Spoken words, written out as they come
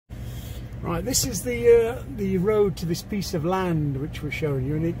Right, this is the road to this piece of land which we're showing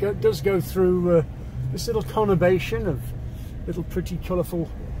you, and it does go through this little conurbation of little pretty colourful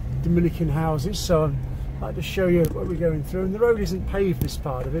Dominican houses. So I'd like to show you what we're going through. And the road isn't paved, this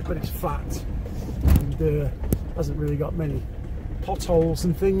part of it, but it's flat and hasn't really got many potholes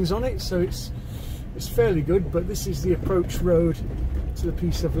and things on it, so it's fairly good. But this is the approach road to the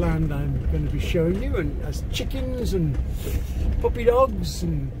piece of land I'm going to be showing you, and has chickens and puppy dogs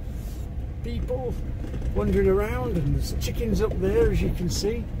and people wandering around, and there's chickens up there, as you can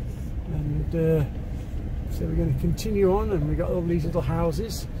see. And so we're going to continue on, and we've got all these little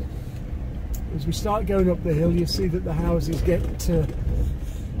houses. As we start going up the hill, you see that the houses get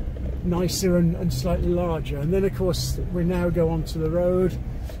nicer and slightly larger, and then of course we now go onto the road,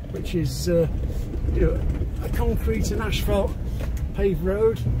 which is you know, a concrete and asphalt paved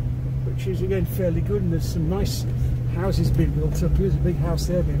road, which is again fairly good. And there's some nice houses being built up. Here's a big house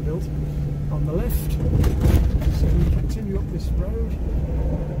there being built on the left. So we continue up this road.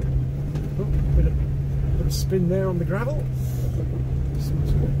 Oh, bit of spin there on the gravel. So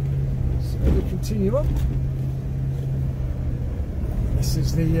we continue up. This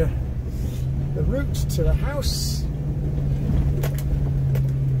is the route to the house.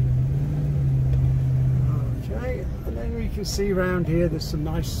 Okay, and then we can see around here there's some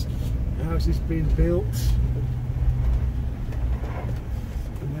nice houses being built.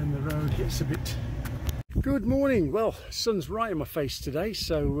 And then the road gets a bit... Good morning. Well, sun's right in my face today,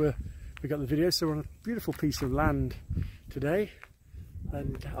 so we got the video. So we're on a beautiful piece of land today,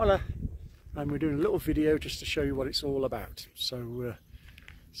 and hola, and we're doing a little video just to show you what it's all about. So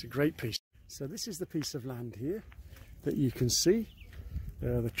it's a great piece. So this is the piece of land here that you can see,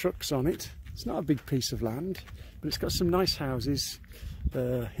 the trucks on it. It's not a big piece of land, but it's got some nice houses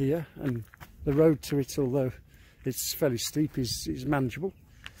here, and the road to it, although it's fairly steep, is manageable.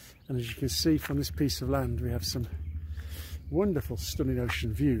 And as you can see from this piece of land, we have some wonderful, stunning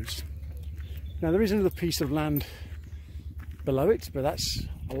ocean views. Now there is another piece of land below it, but that's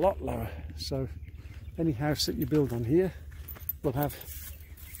a lot lower. So any house that you build on here will have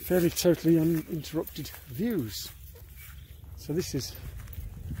fairly totally uninterrupted views. So this is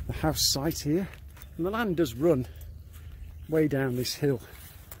the house site here, and the land does run way down this hill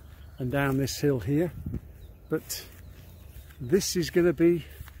and down this hill here, but this is going to be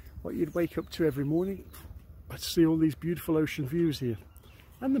what you'd wake up to every morning, to see all these beautiful ocean views here.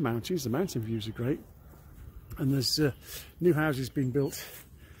 And the mountains, the mountain views are great. And there's new houses being built.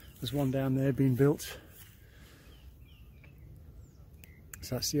 There's one down there being built.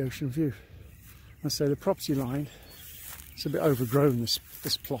 So that's the ocean view. And so the property line, it's a bit overgrown, this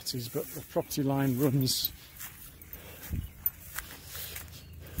plot is, but the property line runs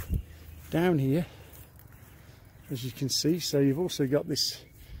down here, as you can see. So you've also got this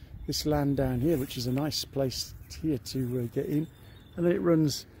land down here, which is a nice place here to get in, and then it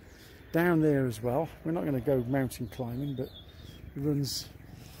runs down there as well. We're not going to go mountain climbing, but it runs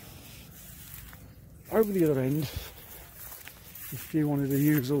over the other end if you wanted to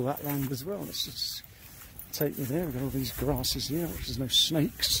use all that land as well. Let's just take me there. We've got all these grasses here, which there's no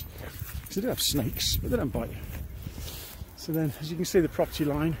snakes. So they do have snakes, but they don't bite you. So then, as you can see, the property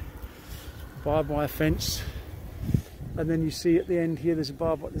line, barbed wire fence, and then you see at the end here there's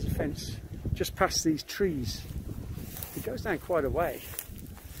a fence just past these trees. It goes down quite a way.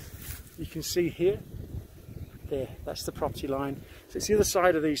 You can see here, there, that's the property line. So it's the other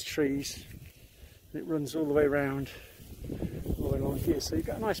side of these trees, and it runs all the way around, all the way along here. So you've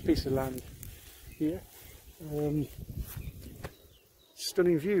got a nice piece of land here.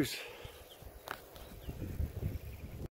 Stunning views.